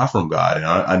 It's not from God. And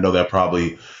I know that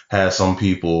probably has some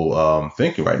people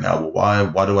thinking right now,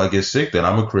 well, why do I get sick then?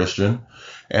 I'm a Christian.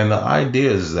 And the idea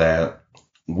is that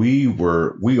we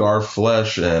are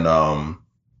flesh, and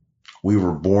we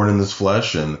were born in this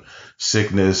flesh, and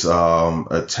sickness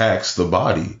attacks the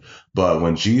body. But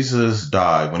when Jesus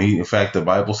died, in fact, the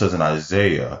Bible says in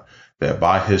Isaiah that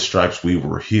by his stripes we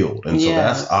were healed. And so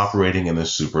Yes. that's operating in the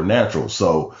supernatural.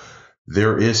 So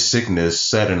there is sickness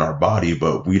set in our body,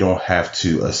 but we don't have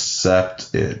to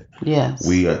accept it. Yes.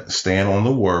 We stand on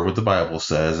the word, what the Bible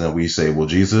says, and we say, well,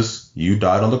 Jesus, you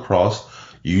died on the cross.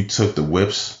 You took the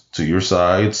whips to your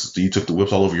sides. You took the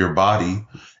whips all over your body.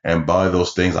 And by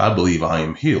those things, I believe I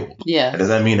am healed. Yes. And does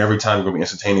that mean every time you're going to be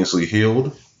instantaneously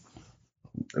healed?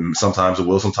 And sometimes it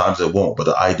will, sometimes it won't. But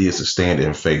the idea is to stand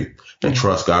in faith and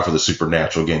trust God for the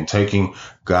supernatural. Again, taking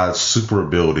God's super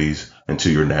abilities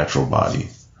into your natural body.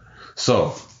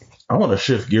 So I want to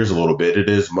shift gears a little bit. It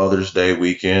is Mother's Day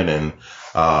weekend, and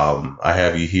I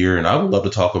have you here. And I would love to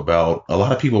talk about, a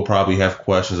lot of people probably have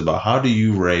questions about how do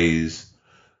you raise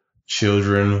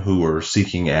children who are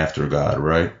seeking after God,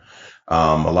 right?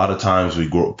 A lot of times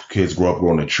kids grow up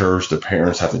going to church. The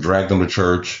parents have to drag them to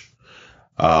church.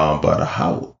 But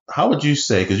how would you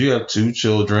say, because you have two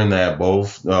children that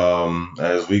both,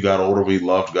 as we got older, we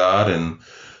loved God, and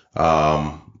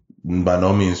by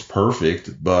no means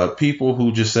perfect, but people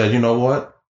who just said, you know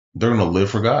what, they're going to live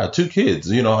for God. Two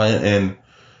kids, and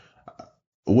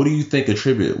what do you think how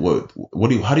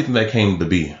do you think that came to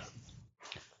be?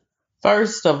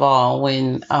 First of all,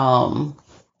 when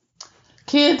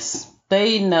kids,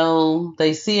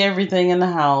 they see everything in the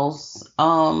house.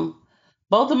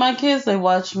 Both of my kids, they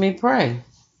watched me pray.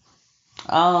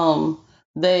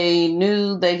 They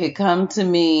knew they could come to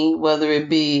me, whether it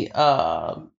be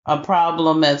a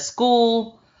problem at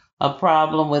school, a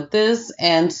problem with this.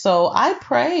 And so I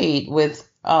prayed with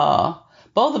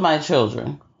both of my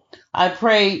children. I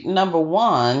prayed, number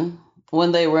one,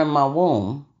 when they were in my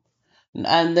womb.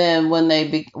 And then when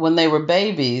they were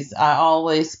babies, I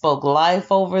always spoke life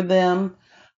over them.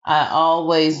 I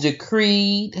always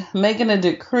decreed, making a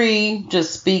decree,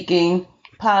 just speaking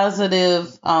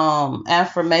positive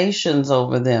affirmations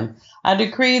over them. I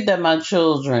decreed that my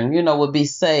children, would be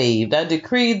saved. I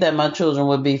decreed that my children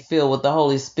would be filled with the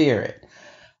Holy Spirit.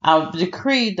 I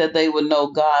decreed that they would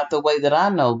know God the way that I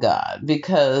know God,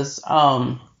 because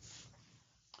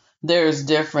there's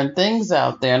different things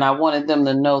out there, and I wanted them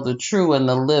to know the true and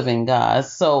the living God.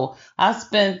 So I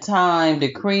spent time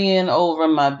decreeing over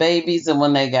my babies, and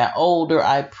when they got older,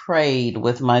 I prayed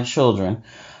with my children.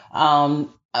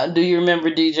 Do you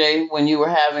remember, DJ, when you were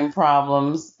having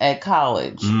problems at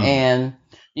college and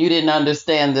you didn't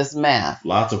understand this math?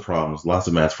 Lots of problems, lots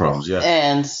of math problems, yeah.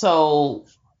 And so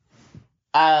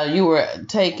you were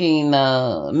taking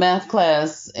math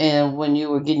class, and when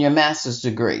you were getting your master's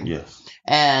degree. Yes.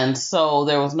 And so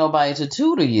there was nobody to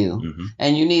tutor you,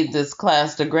 and you need this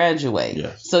class to graduate.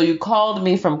 Yes. So you called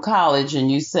me from college and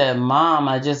you said, Mom,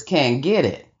 I just can't get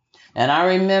it. And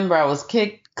I remember I was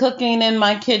cooking in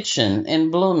my kitchen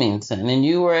in Bloomington, and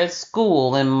you were at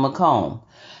school in Macomb.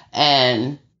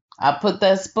 And I put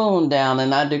that spoon down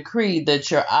and I decreed that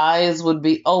your eyes would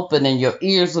be open and your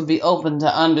ears would be open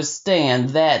to understand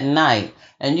that night.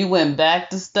 And you went back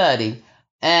to study.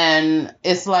 And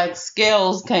it's like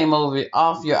scales came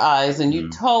off your eyes, and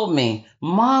you told me,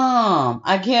 Mom,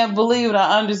 I can't believe it.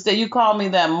 I understand. You called me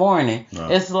that morning.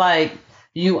 It's like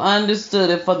you understood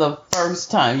it for the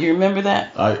first time. You remember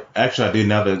that? I did.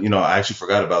 Now that, I actually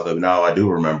forgot about that. Now I do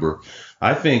remember.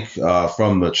 I think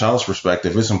from the child's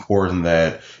perspective, it's important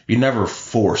that you never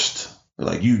forced,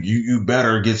 like you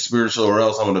better get spiritual or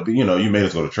else I'm going to be, you made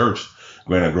us go to church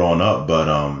growing up.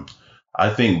 But I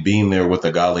think being there with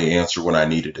a godly answer when I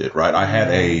needed it, right? I had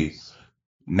a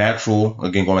natural,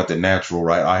 again, going back to natural,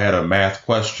 right? I had a math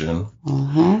question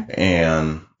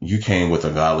and you came with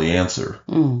a godly answer.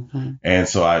 And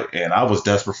so I was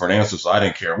desperate for an answer, so I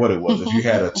didn't care what it was. If you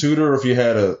had a tutor, if you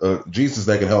had a Jesus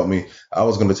that could help me, I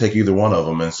was going to take either one of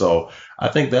them. And so I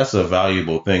think that's a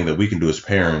valuable thing that we can do as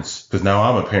parents, because now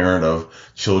I'm a parent of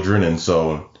children. And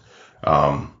so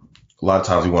a lot of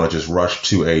times we want to just rush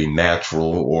to a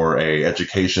natural or a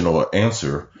educational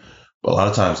answer. But a lot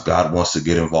of times God wants to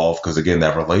get involved, because, again,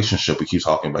 that relationship we keep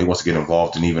talking about, he wants to get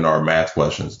involved in even our math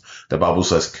questions. The Bible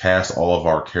says cast all of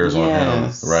our cares on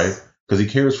him, right? Because he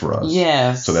cares for us.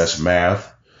 Yes. So that's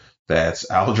math. that's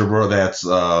algebra, that's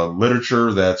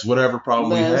literature, that's whatever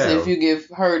problem we Yes, if have. you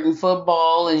get hurt in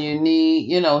football and you need,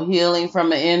 healing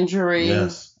from an injury,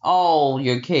 Yes, all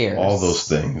your all those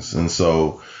cares. things. And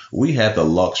so we had the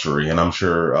luxury, and I'm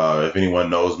sure if anyone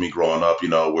knows me growing up,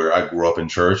 where I grew up in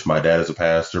church, my dad is a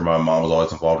pastor, my mom was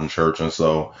always involved in church. And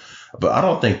so, but I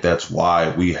don't think that's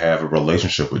why we have a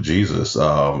relationship with Jesus.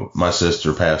 My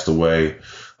sister passed away,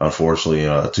 unfortunately,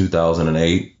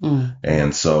 2008. Mm,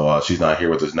 And so she's not here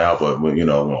with us now, but when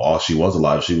all she was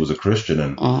alive, she was a Christian.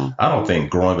 And I don't mm.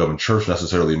 think growing up in church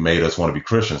necessarily made us want to be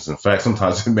Christians. In fact,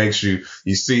 sometimes it makes you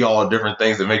see all the different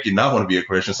things that make you not want to be a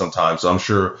Christian sometimes. So I'm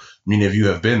sure many of you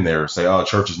have been there, say, oh,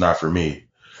 church is not for me.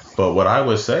 But what I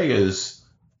would say is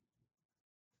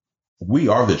we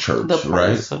are the The church,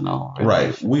 right? personal Right.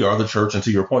 relationship. We are the church. And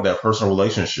to your point, that personal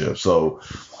relationship. So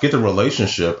get the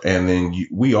relationship, and then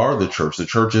we are the church. The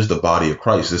church is the body of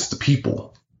Christ. It's the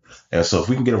people. And so if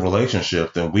we can get a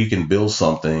relationship, then we can build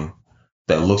something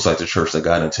that looks like the church that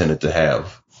God intended to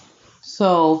have.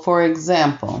 So, for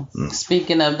example, Mm.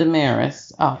 speaking of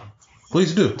Damaris,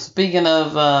 Please do. speaking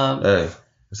of Hey,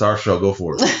 it's our show. Go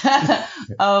for it.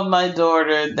 of my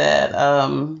daughter that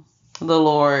the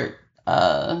Lord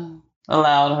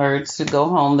allowed her to go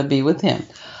home to be with him.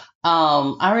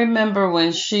 I remember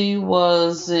when she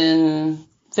was in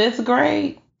 5th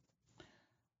grade,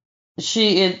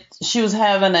 she was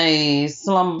having a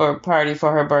slumber party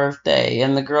for her birthday,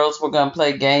 and the girls were gonna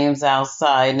play games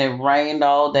outside, and it rained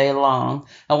all day long.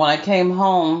 And when I came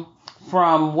home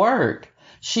from work,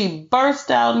 she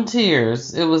burst out in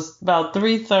tears. It was about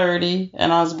 3:30,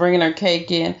 and I was bringing her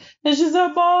cake in, and she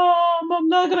said, "Mom, I'm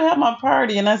not gonna have my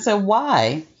party." And I said,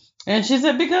 "Why?" And she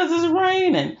said, "Because it's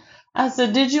raining." I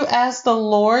said, "Did you ask the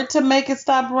Lord to make it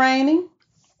stop raining?"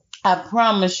 I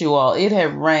promise you all, it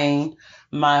had rained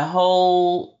my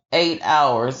whole 8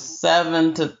 hours,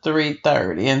 7 to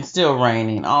 3:30, and still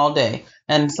raining all day.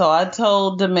 And so I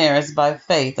told Damaris by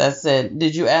faith, I said,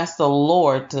 "Did you ask the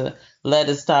Lord to let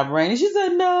it stop raining?" She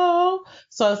said, "No."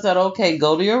 So I said, "Okay,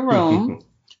 go to your room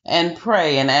and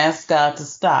pray and ask God to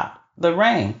stop the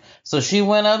rain." So she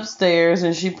went upstairs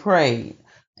and she prayed.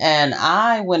 And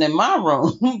I went in my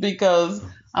room because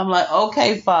I'm like,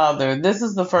 "Okay, Father, this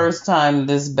is the first time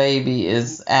this baby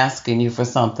is asking you for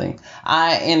something."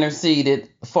 I interceded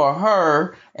for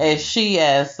her as she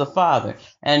asked the Father.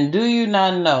 And do you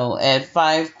not know, at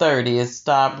 5:30 it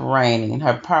stopped raining.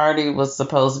 Her party was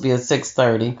supposed to be at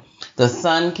 6:30. The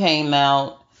sun came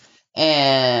out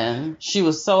and she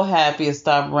was so happy it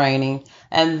stopped raining.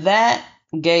 And that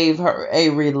gave her a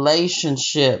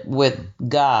relationship with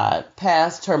God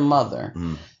past her mother.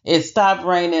 Mm. It stopped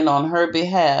raining on her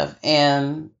behalf,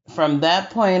 and from that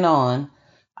point on,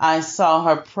 I saw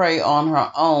her pray on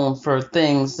her own for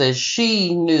things that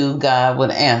she knew God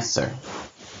would answer.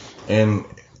 And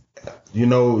you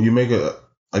make a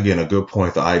good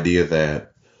point. The idea that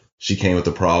she came with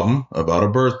a problem about a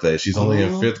birthday. She's only in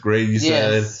Mhm. 5th grade, you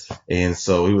said. Yes. And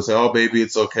so he would say, "Oh, baby,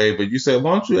 it's okay." But you said,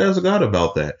 "Why don't you ask God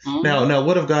about that?" Mhm. Now,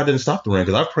 what if God didn't stop the rain?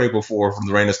 Because I've prayed before for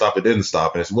the rain to stop. It didn't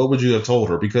stop. And what would you have told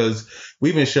her? Because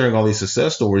we've been sharing all these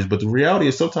success stories, but the reality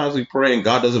is sometimes we pray and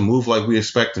God doesn't move like we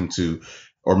expect him to,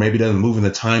 or maybe doesn't move in the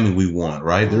timing we want,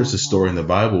 right? There's a story in the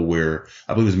Bible where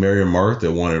I believe it was Mary and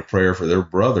Martha wanted prayer for their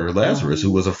brother Lazarus, who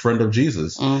was a friend of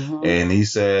Jesus. Mhm. And he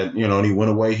said, and he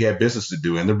went away, he had business to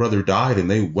do, and their brother died, and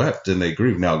they wept and they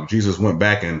grieved. Now, Jesus went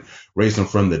back and raised him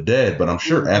from the dead, but I'm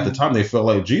sure at the time they felt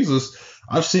like, "Jesus,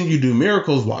 I've seen you do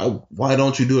miracles. Why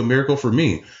don't you do a miracle for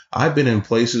me?" I've been in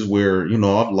places where,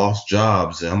 I've lost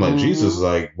jobs, and I'm like, "Jesus,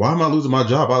 like, why am I losing my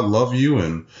job? I love you,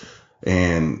 and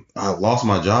I lost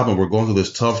my job, and we're going through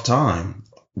this tough time.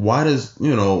 Why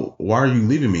are you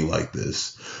leaving me like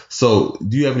this?" So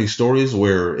do you have any stories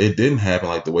where it didn't happen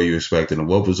like the way you expected, and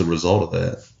what was the result of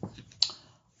that?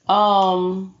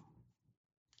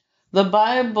 The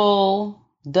Bible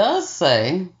does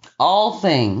say all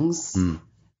things,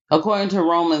 according to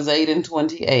Romans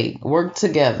 8:28, work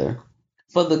together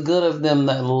for the good of them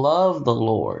that love the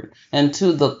Lord and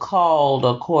to the called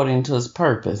according to his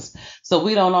purpose. So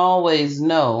we don't always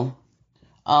know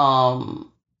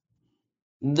um,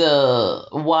 the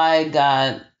why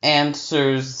God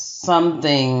answers some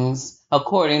things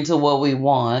according to what we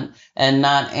want and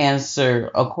not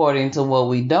answer according to what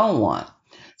we don't want.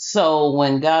 So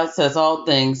when God says all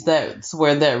things, that's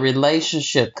where that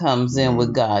relationship comes in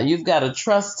with God. You've got to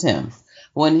trust him.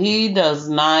 When he does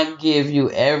not give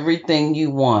you everything you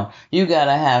want, you got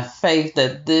to have faith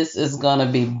that this is going to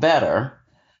be better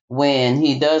when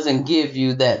he doesn't give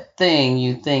you that thing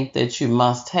you think that you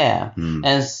must have.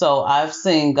 And so I've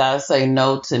seen God say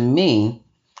no to me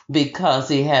because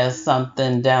he has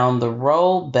something down the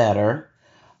road better.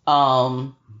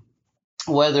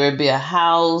 whether it be a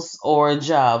house or a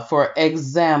job. For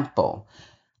example,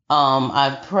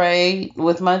 I've prayed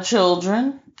with my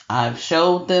children. I've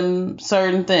showed them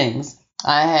certain things.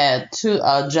 I had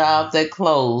a job that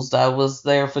closed. I was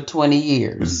there for 20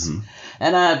 years. Mm-hmm.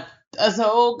 And I said,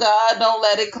 oh, God, don't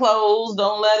let it close.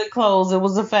 Don't let it close. It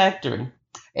was a factory.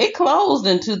 It closed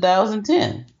in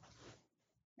 2010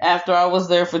 after I was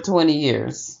there for 20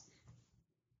 years.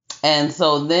 And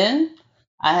so then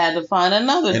I had to find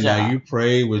another job. And now you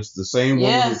pray with the same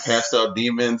woman who cast out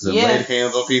demons and laid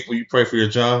hands on people. You pray for your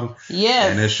job.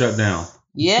 Yes. And it's shut down.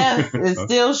 Yes, it's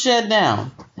still shut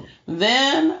down.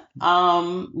 Then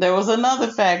there was another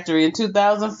factory in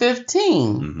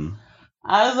 2015. Mm-hmm.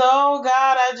 I said, oh,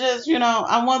 God, I just,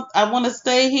 I want to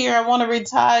stay here. I want to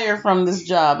retire from this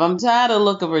job. I'm tired of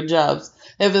looking for jobs.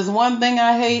 If there's one thing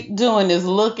I hate doing is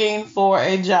looking for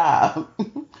a job.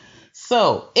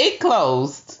 So it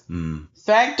closed.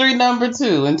 Factory number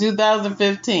 2 in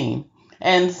 2015.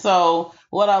 And so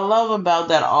what I love about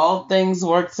that, all things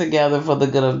work together for the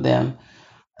good of them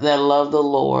that love the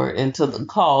Lord and to the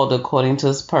called according to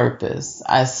his purpose.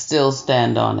 I still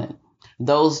stand on it.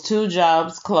 Those 2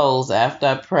 jobs closed after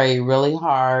I prayed really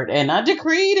hard, and I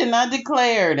decreed and I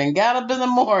declared and got up in the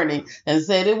morning and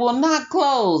said it will not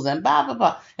close and blah, blah,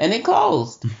 blah. And it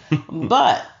closed.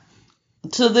 But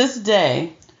to this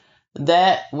day,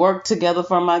 that worked together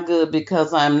for my good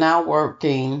because I'm now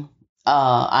working.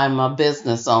 I'm a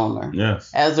business owner.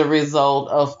 Yes. As a result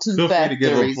of 2 factories to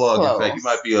give a plug. Closed. In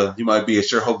fact, you might be a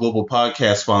Share Hope Global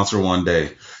podcast sponsor one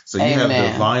day. So you have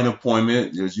divine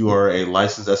appointment. You are a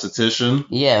licensed esthetician.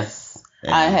 Yes.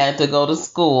 I had to go to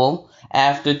school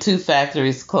after 2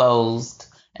 factories closed,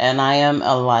 and I am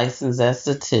a licensed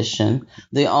esthetician,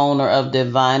 the owner of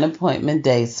Divine Appointment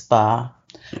Day Spa.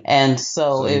 And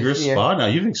so if your spa now,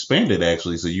 you've expanded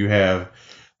actually. So you have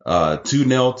 2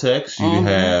 nail techs, you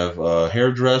have a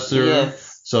hairdresser.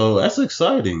 Yes. So that's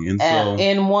exciting. And so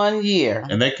in 1 year.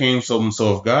 And that came so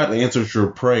if God answers your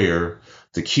prayer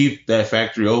to keep that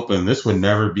factory open, this would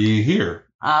never be here.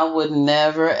 I would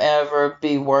never ever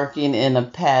be working in a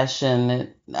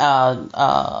passionate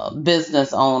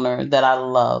business owner that I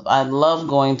love. I love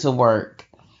going to work.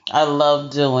 I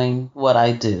love doing what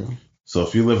I do. So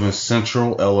if you live in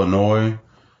Central Illinois,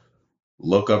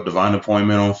 look up Divine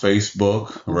Appointment on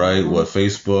Facebook, right? What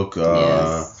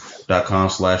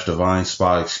Facebook.com/Divine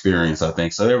Spa Experience, I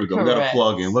think. So there we go. Correct. We got a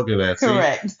plug in. Look at that.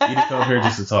 Correct. See, you need to come here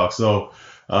just to talk. So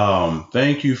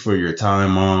thank you for your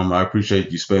time, Mom. I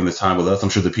appreciate you spending the time with us. I'm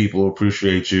sure the people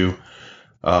appreciate you.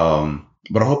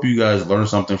 But I hope you guys learned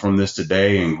something from this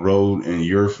today and grew in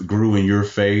your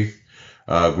faith,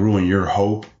 grew in your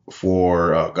hope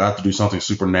for God to do something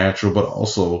supernatural, but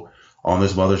also on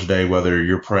this Mother's Day, whether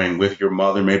you're praying with your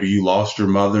mother, maybe you lost your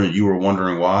mother and you were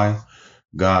wondering why.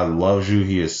 God loves you.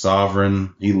 He is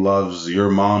sovereign. He loves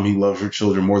your mom. He loves your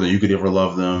children more than you could ever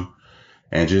love them.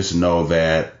 And just know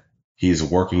that He's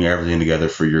working everything together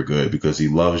for your good because He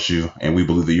loves you. And we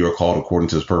believe that you are called according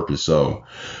to His purpose. So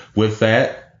with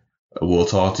that, we'll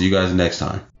talk to you guys next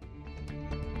time.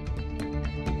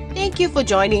 Thank you for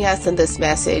joining us in this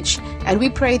message, and we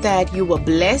pray that you were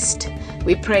blessed.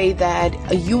 We pray that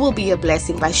you will be a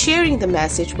blessing by sharing the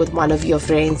message with one of your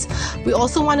friends. We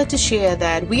also wanted to share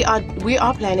that we are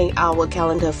planning our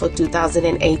calendar for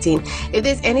 2018. If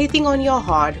there's anything on your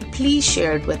heart, please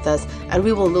share it with us, and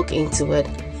we will look into it.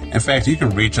 In fact, you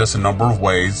can reach us a number of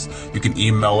ways. You can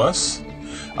email us.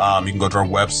 You can go to our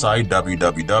website,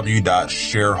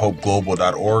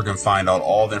 www.sharehopeglobal.org, and find out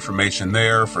all the information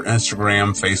there for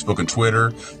Instagram, Facebook, and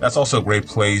Twitter. That's also a great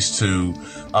place to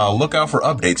look out for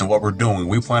updates on what we're doing.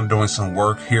 We plan on doing some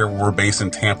work here. We're based in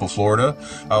Tampa, Florida.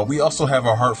 We also have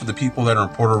a heart for the people that are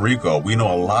in Puerto Rico. We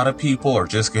know a lot of people are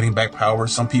just getting back power.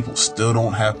 Some people still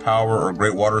don't have power or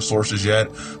great water sources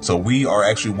yet. So we are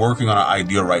actually working on an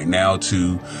idea right now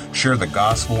to share the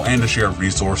gospel and to share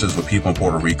resources with people in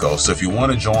Puerto Rico. So if you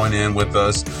want to join in with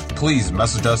us, please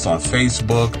message us on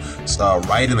Facebook,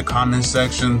 write in the comment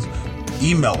section,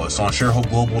 email us on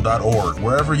sharehopeglobal.org.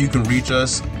 Wherever you can reach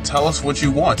us, tell us what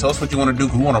you want. Tell us what you want to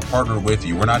do. We want to partner with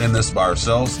you. We're not in this by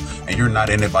ourselves, and you're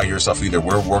not in it by yourself either.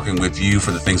 We're working with you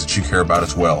for the things that you care about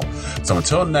as well. So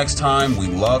until next time, we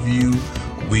love you.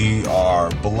 We are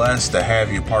blessed to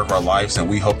have you part of our lives, and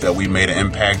we hope that we made an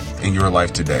impact in your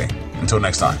life today. Until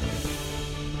next time.